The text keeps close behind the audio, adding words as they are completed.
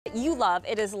you love.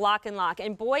 It is LocknLock.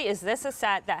 And boy, is this a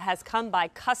set that has come by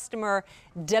customer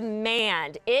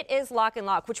demand. It is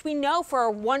LocknLock, which we know for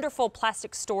our wonderful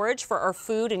plastic storage for our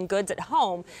food and goods at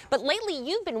home. But lately,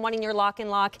 you've been wanting your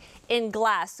LocknLock in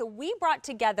glass. So we brought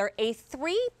together a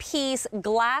 3-piece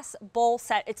glass bowl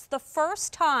set. It's the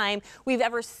first time we've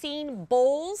ever seen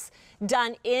bowls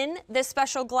done in this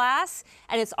special glass,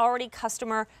 and it's already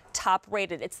customer top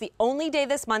rated. It's the only day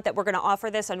this month that we're going to offer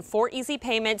this on 4 easy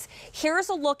payments. Here's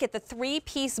a look at the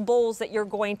 3-piece bowls that you're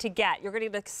going to get. You're going to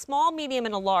get a small, medium,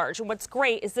 and a large. And what's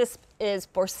great is this is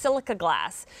borosilicate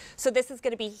glass. So this is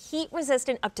going to be heat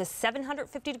resistant up to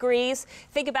 750 degrees.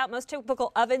 Think about most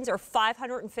typical ovens are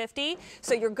 550.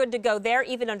 So you're good to go there,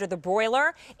 even under the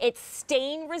broiler. It's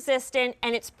stain resistant,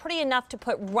 and it's pretty enough to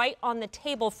put right on the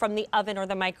table from the oven or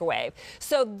the microwave.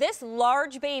 So this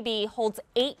large baby holds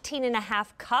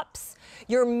 18.5 cups.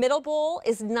 Your middle bowl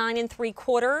is 9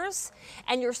 3/4,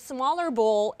 and your smaller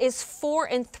bowl is 4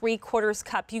 3/4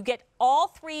 cup. You get all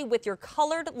 3 with your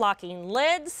colored locking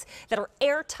lids that are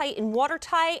airtight and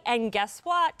watertight. And guess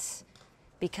what?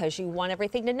 Because you want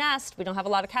everything to nest, we don't have a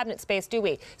lot of cabinet space, do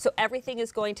we? So everything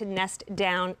is going to nest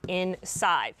down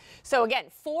inside. So again,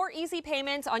 4 easy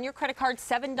payments on your credit card,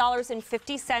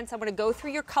 $7.50. I'm going to go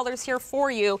through your colors here for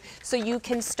you so you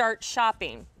can start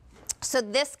shopping. So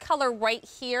this color right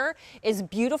here is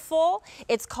beautiful.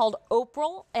 It's called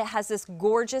Opal. It has this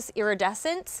gorgeous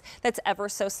iridescence that's ever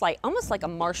so slight, almost like a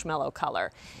marshmallow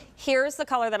color. Here's the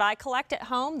color that I collect at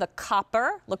home, the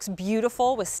copper. Looks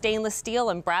beautiful with stainless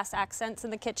steel and brass accents in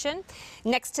the kitchen.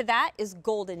 Next to that is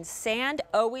golden sand,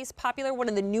 always popular, one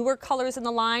of the newer colors in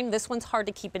the line. This one's hard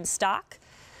to keep in stock.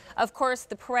 Of course,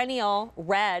 the perennial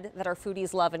red that our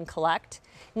foodies love and collect.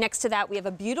 Next to that, we have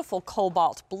a beautiful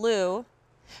cobalt blue.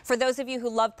 For those of you who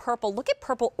love purple, look at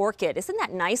purple orchid. Isn't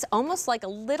that nice? Almost like a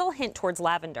little hint towards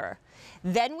lavender.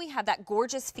 Then we have that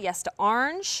gorgeous fiesta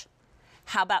orange.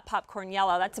 How about popcorn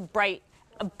yellow? That's a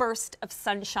burst of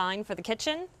sunshine for the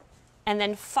kitchen. And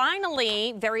then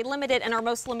finally, very limited, and our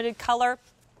most limited color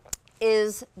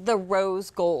is the rose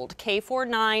gold.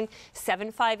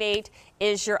 K49758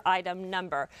 is your item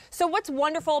number. So what's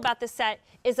wonderful about this set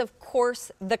is, of course,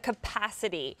 the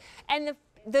capacity and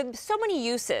so many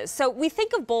uses. So we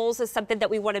think of bowls as something that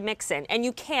we want to mix in, and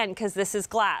you can because this is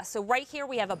glass. So right here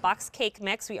we have a box cake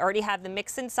mix. We already have the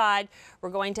mix inside. We're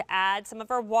going to add some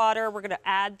of our water. We're going to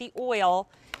add the oil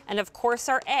and, of course,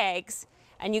 our eggs.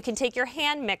 And you can take your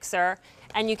hand mixer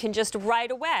and you can just right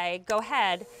away go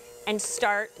ahead and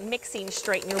start mixing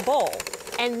straight in your bowl.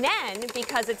 And then,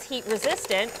 because it's heat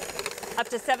resistant, up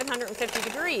to 750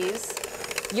 degrees,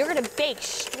 you're going to bake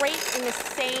straight in the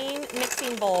same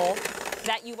mixing bowl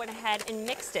that you went ahead and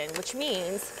mixed in, which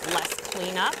means less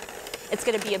cleanup. It's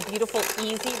going to be a beautiful,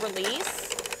 easy release.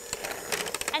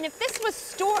 And if this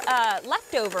was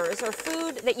leftovers or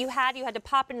food that you had to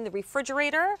pop into the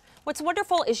refrigerator, what's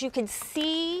wonderful is you can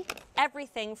see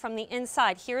everything from the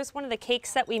inside. Here's one of the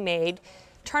cakes that we made.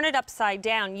 Turn it upside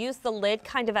down. Use the lid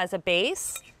kind of as a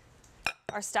base.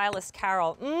 Our stylist,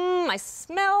 Carol, I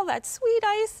smell that sweet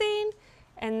icing.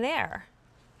 And there.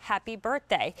 Happy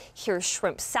birthday. Here's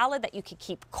shrimp salad that you could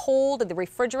keep cold in the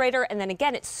refrigerator. And then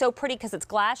again, it's so pretty because it's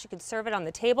glass. You can serve it on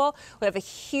the table. We have a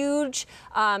huge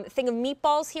thing of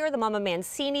meatballs here, the Mama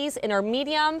Mancini's in our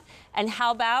medium. And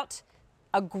how about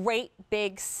a great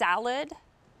big salad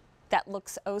that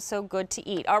looks oh so good to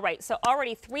eat. All right, so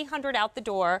already 300 out the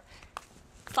door.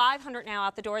 500 now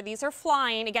out the door. These are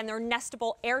flying. Again, they're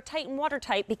nestable, airtight and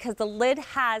watertight because the lid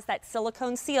has that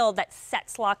silicone seal that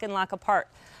sets LocknLock apart.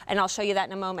 And I'll show you that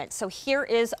in a moment. So here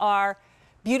is our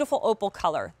beautiful opal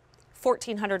color,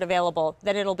 1,400 available,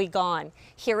 then it'll be gone.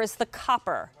 Here is the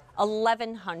copper,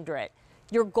 1,100.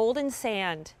 Your golden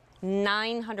sand,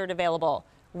 900 available.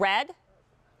 Red,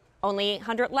 only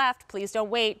 800 left. Please don't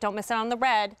wait. Don't miss out on the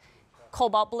red.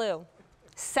 Cobalt blue,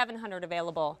 700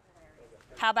 available.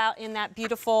 How about in that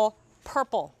beautiful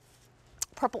purple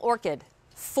orchid,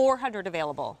 400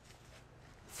 available.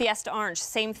 Fiesta orange,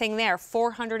 same thing there,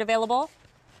 400 available.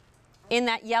 In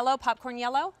that yellow, popcorn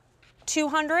yellow,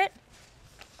 200.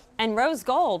 And rose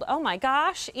gold, oh my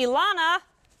gosh, Ilana,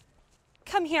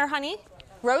 come here, honey.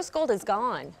 Rose gold is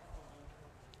gone.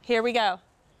 Here we go.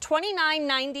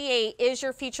 $29.98 is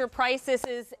your feature price. This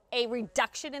is a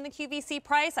reduction in the QVC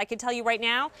price. I can tell you right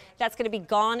now, that's going to be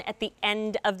gone at the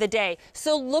end of the day.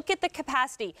 So look at the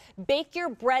capacity. Bake your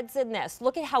breads in this.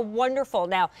 Look at how wonderful.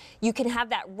 Now, you can have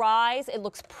that rise. It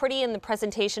looks pretty in the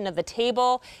presentation of the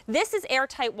table. This is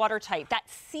airtight, watertight. That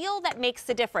seal that makes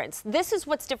the difference. This is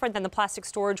what's different than the plastic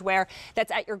storageware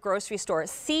that's at your grocery store.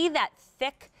 See that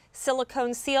thick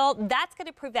silicone seal. That's going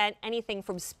to prevent anything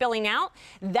from spilling out.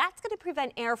 That's going to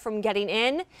prevent air from getting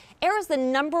in. Air is the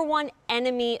 #1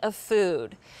 enemy of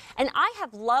food. And I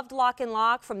have loved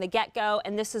LocknLock from the get-go,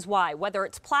 and this is why. Whether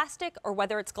it's plastic or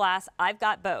whether it's glass, I've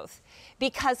got both.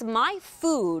 Because my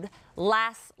food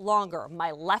lasts longer.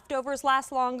 My leftovers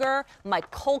last longer. My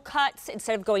cold cuts,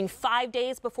 instead of going 5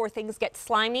 days before things get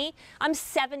slimy, I'm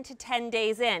 7 to 10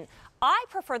 days in. I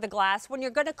prefer the glass when you're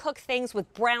going to cook things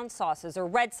with brown sauces or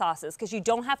red sauces, because you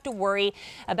don't have to worry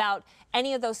about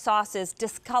any of those sauces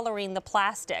discoloring the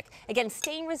plastic. Again,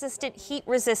 stain resistant, heat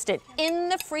resistant, in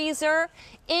the freezer,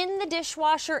 in the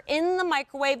dishwasher, in the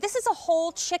microwave. This is a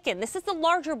whole chicken. This is the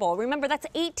larger bowl. Remember, that's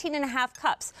 18½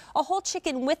 cups. A whole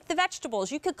chicken with the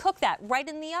vegetables. You could cook that right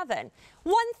in the oven.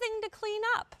 One thing to clean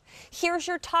up. Here's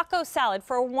your taco salad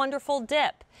for a wonderful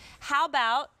dip. How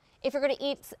about if you're going to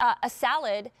eat a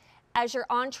salad as your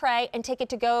entree and take it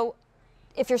to go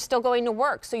if you're still going to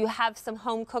work, so you have some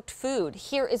home-cooked food.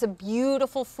 Here is a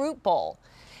beautiful fruit bowl.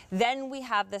 Then we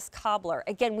have this cobbler.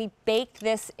 Again, we bake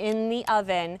this in the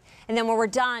oven, and then when we're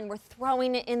done, we're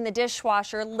throwing it in the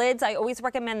dishwasher. Lids, I always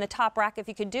recommend the top rack if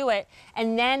you could do it.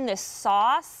 And then the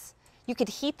sauce, you could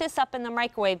heat this up in the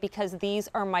microwave because these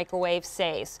are microwave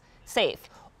safe.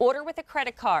 Order with a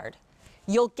credit card.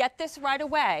 You'll get this right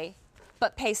away,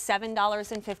 but pay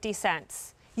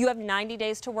 $7.50. You have 90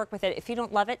 days to work with it. If you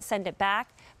don't love it, send it back.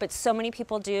 But so many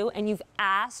people do, and you've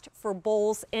asked for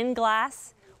bowls in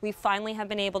glass. We finally have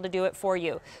been able to do it for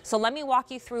you. So let me walk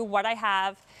you through what I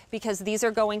have, because these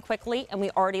are going quickly and we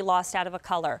already lost out of a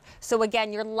color. So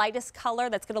again, your lightest color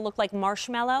that's going to look like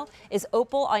marshmallow is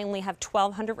opal. I only have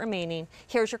 1,200 remaining.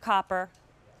 Here's your copper,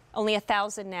 only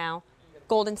 1,000 now.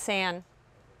 Golden sand,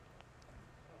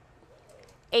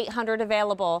 800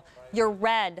 available. Your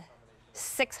red,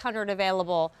 600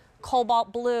 available.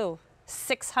 Cobalt blue,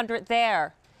 600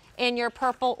 there. In your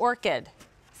purple orchid,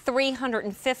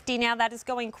 350 now. That is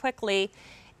going quickly.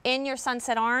 In your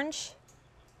sunset orange,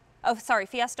 oh sorry,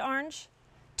 fiesta orange,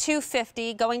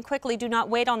 250, going quickly. Do not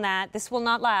wait on that. This will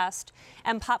not last.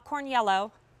 And popcorn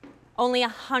yellow, only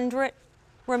 100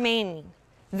 remaining.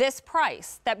 This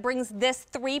price that brings this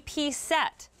 3-piece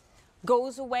set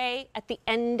goes away at the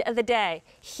end of the day.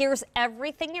 Here's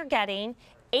everything you're getting.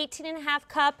 18½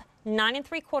 cup, 9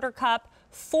 3/4 cup,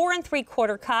 4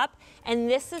 3/4 cup, and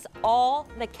this is all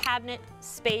the cabinet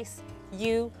space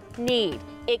you need.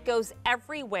 It goes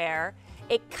everywhere.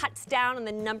 It cuts down on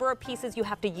the number of pieces you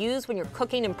have to use when you're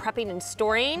cooking and prepping and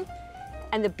storing.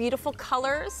 And the beautiful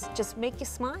colors just make you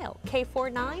smile.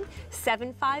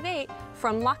 K49758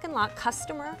 from LocknLock,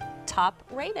 customer top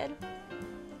rated.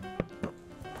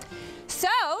 So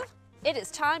it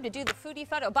is time to do the foodie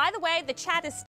photo. By the way, the chat is